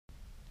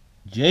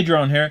J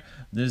drone here.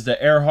 This is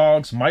the Air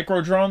Hogs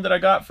micro drone that I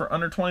got for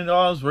under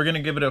 $20. We're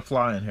gonna give it a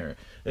fly in here.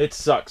 It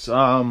sucks.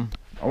 I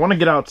want to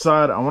get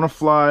outside. I want to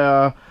fly.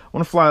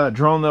 That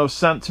drone that was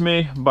sent to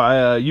me by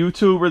a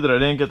YouTuber that I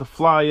didn't get to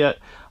fly yet.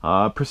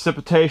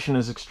 Precipitation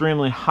is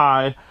extremely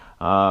high.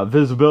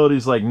 Visibility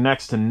is like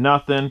next to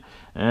nothing.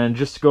 And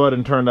just go ahead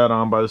and turn that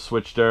on by the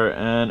switch there.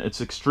 And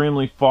it's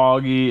extremely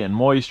foggy and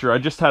moisture. I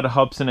just had a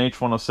Hubsan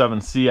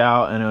H107C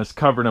out and it was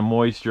covered in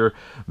moisture.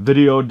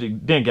 Video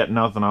didn't get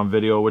nothing on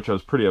video, which I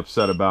was pretty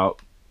upset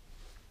about.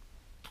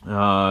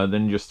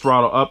 Then you just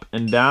throttle up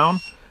and down,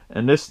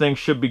 and this thing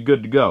should be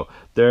good to go.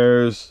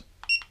 There's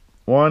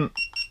 1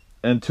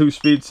 and 2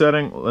 speed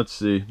setting. Let's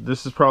see.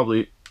 This is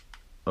probably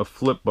a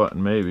flip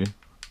button, maybe.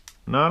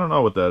 No, I don't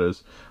know what that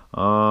is.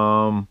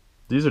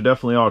 These are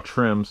definitely all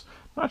trims.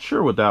 Not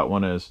sure what that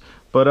one is.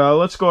 But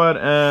let's go ahead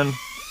and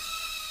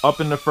up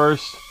in the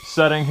first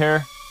setting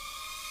here.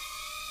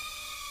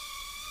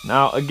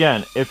 Now,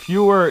 again, if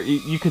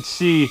you could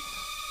see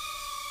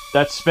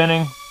that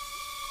spinning.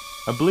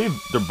 I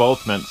believe they're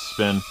both meant to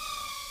spin.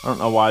 I don't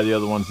know why the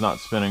other one's not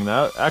spinning.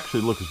 That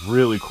actually looks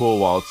really cool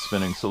while it's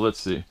spinning. So let's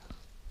see.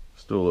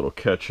 Let's do a little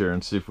catch here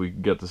and see if we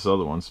can get this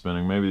other one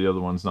spinning. Maybe the other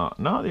one's not.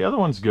 No, the other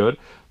one's good.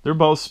 They're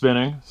both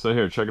spinning. So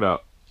here, check it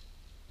out.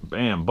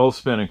 Bam, both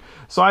spinning.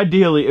 So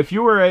ideally, if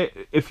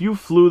you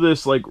flew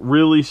this like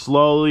really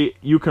slowly,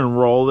 you can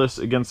roll this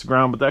against the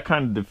ground, but that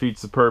kind of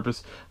defeats the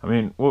purpose. I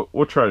mean,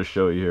 we'll try to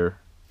show you here.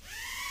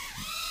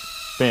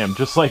 Bam,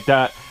 just like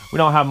that. We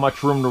don't have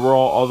much room to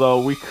roll,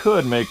 although we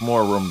could make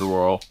more room to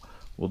roll.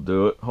 We'll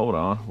do it. Hold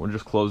on. We'll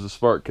just close the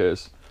spark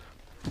case.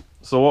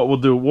 So what we'll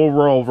do, we'll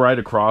roll right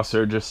across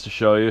here just to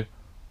show you.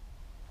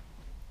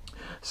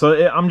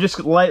 So I'm just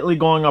lightly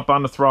going up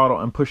on the throttle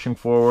and pushing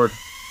forward.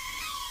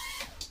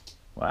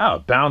 Wow,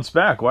 it bounced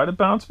back. Why did it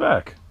bounce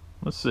back?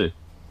 Let's see.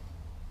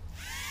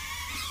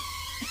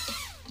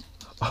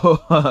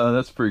 Oh,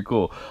 that's pretty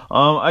cool.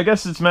 I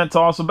guess it's meant to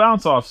also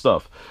bounce off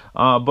stuff.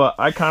 But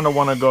I kind of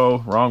want to go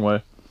wrong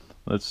way.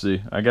 Let's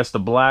see. I guess the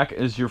black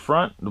is your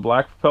front, the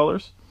black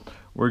propellers.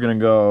 We're going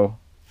to go...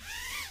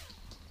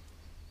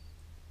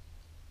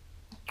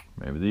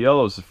 Maybe the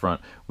yellow is the front.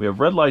 We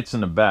have red lights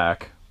in the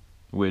back,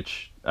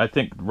 which I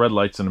think red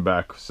lights in the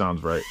back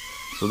sounds right.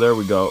 So there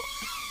we go.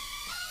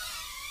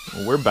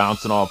 We're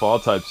bouncing off all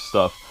types of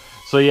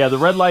stuff. So yeah, the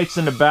red lights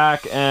in the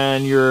back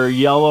and your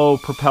yellow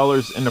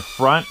propellers in the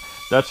front.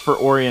 That's for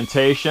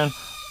orientation.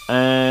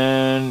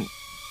 And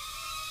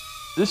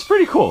this is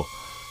pretty cool.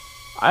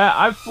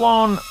 I've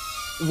flown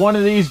one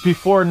of these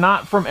before,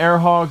 not from Air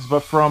Hogs,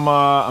 but from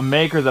a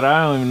maker that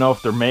I don't even know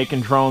if they're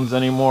making drones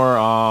anymore.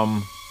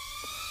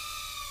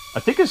 I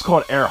think it's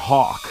called Air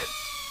Hawk.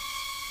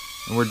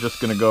 And we're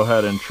just going to go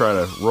ahead and try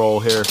to roll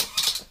here.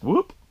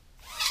 Whoop.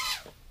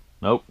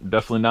 Nope,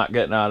 definitely not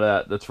getting out of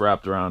that. That's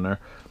wrapped around there.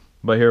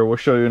 But here, we'll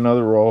show you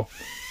another roll.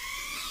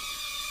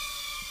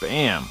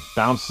 Bam.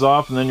 Bounces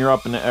off, and then you're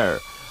up in the air.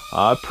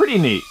 Pretty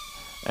neat.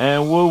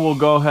 And we'll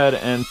go ahead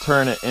and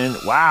turn it in.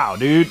 Wow,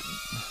 dude.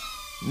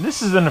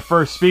 This is in the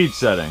first speed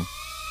setting.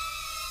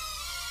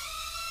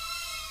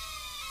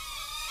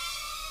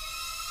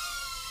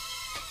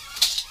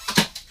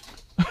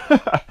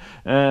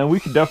 And we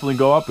could definitely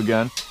go up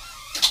again.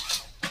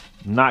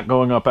 Not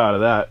going up out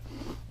of that.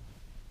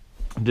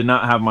 Did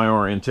not have my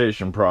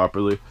orientation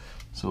properly,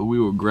 so we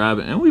will grab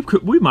it, and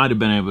we might have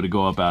been able to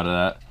go up out of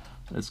that.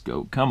 Let's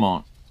go. Come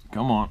on,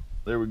 come on.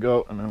 There we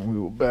go, and then we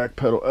will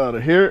backpedal out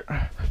of here.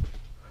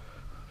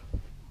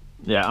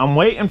 Yeah, I'm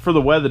waiting for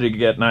the weather to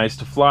get nice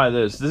to fly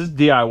this. This is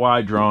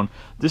DIY drone.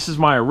 This is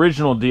my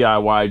original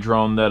DIY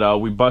drone that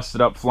we busted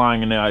up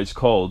flying in the ice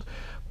cold.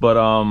 But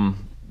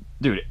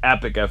dude,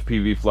 epic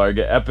FPV flyer.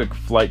 Get epic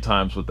flight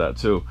times with that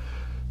too.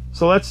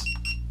 So let's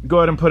go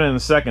ahead and put in the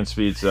second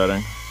speed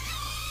setting.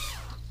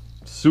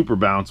 Super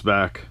bounce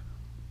back.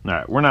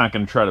 Alright, we're not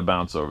going to try to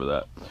bounce over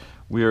that.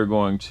 We are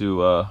going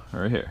to,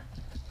 right here.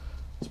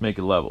 Let's make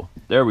it level.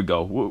 There we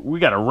go.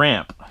 We got a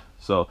ramp.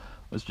 So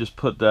let's just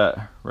put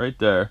that right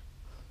there.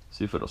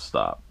 See if it'll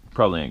stop.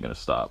 Probably ain't going to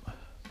stop.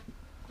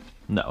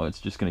 No, it's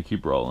just going to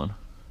keep rolling.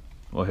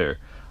 Well, here.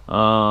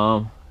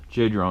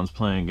 J-Drone's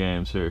playing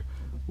games here.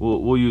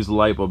 We'll use the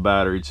LiPo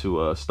battery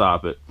to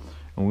stop it.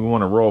 And we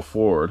want to roll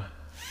forward.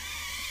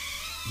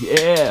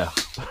 Yeah!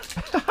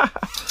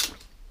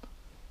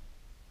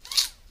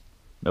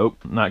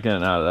 Nope, not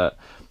getting out of that.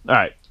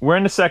 Alright, we're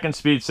in the second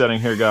speed setting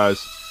here, guys.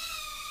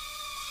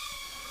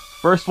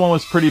 First one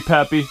was pretty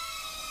peppy.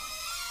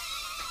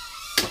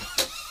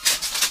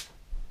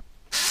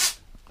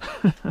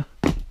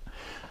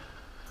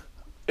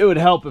 It would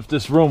help if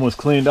this room was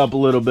cleaned up a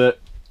little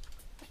bit.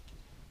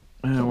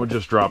 And we'll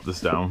just drop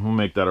this down. We'll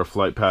make that our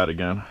flight pad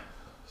again.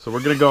 So we're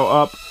going to go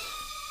up.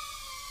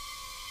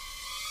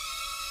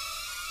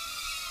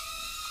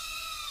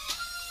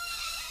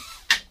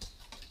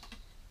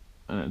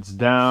 And it's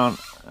down,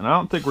 and I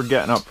don't think we're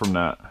getting up from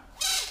that.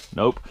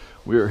 Nope,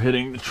 we are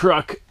hitting the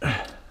truck.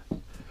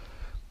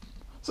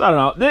 So I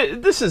don't know,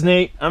 this is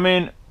neat. I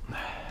mean,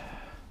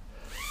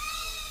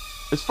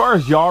 as far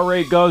as yaw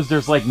rate goes,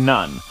 there's like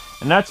none.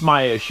 And that's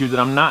my issue, that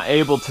I'm not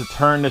able to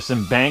turn this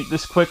and bank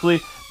this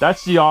quickly.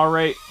 That's the yaw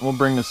rate. We'll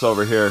bring this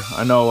over here.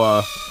 I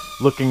know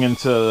looking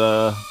into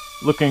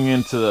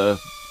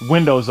the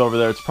windows over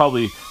there, it's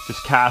probably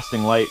just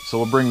casting light, so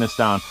we'll bring this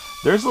down.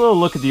 There's a little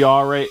look at the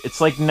yaw rate.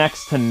 It's like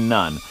next to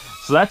none.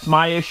 So that's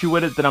my issue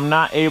with it, that I'm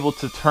not able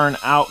to turn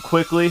out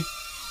quickly.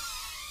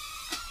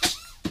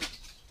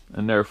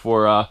 And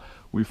therefore,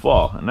 we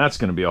fall. And that's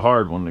going to be a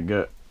hard one to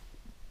get.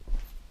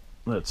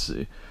 Let's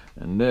see.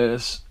 And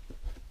this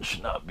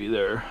should not be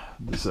there.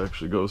 This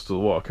actually goes to the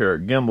wall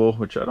carrot gimbal,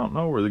 which I don't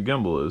know where the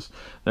gimbal is.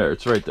 There,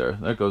 it's right there.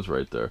 That goes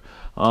right there.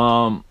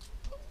 Oh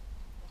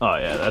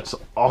yeah, that's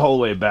all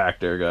the way back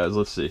there, guys.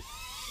 Let's see.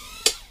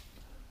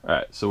 All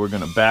right, so we're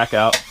going to back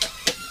out.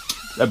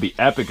 That'd be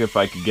epic if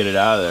I could get it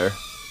out of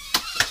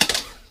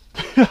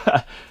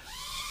there.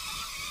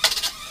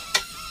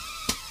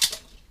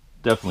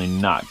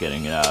 Definitely not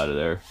getting it out of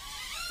there.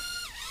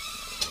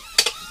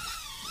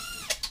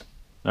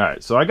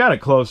 Alright, so I got it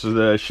closer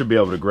that I should be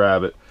able to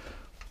grab it.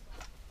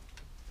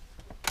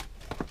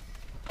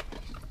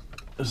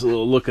 There's a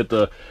little look at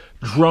the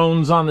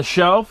drones on the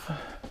shelf.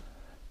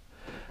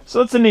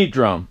 So it's a neat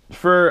drone.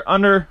 For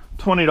under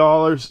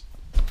 $20,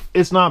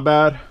 it's not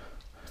bad.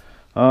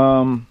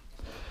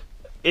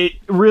 It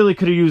really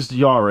could have used the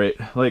yaw rate.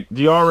 Like,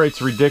 the yaw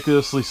rate's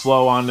ridiculously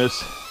slow on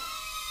this.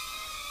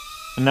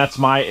 And that's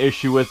my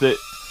issue with it.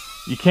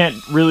 You can't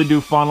really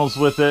do funnels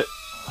with it.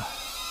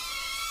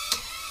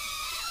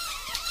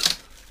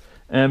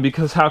 And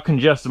because how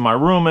congested my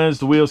room is,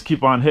 the wheels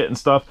keep on hitting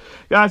stuff.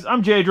 Guys,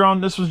 I'm J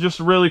Drone. This was just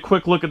a really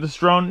quick look at this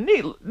drone.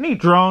 Neat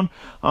drone.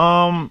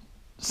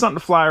 Something to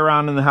fly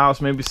around in the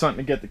house. Maybe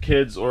something to get the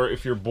kids, or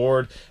if you're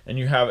bored and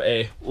you have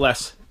a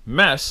less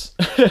mess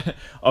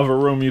of a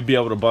room, you'd be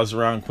able to buzz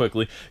around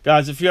quickly.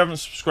 Guys, if you haven't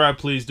subscribed,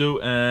 please do.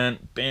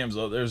 And bam,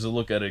 so there's a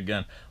look at it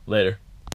again. Later.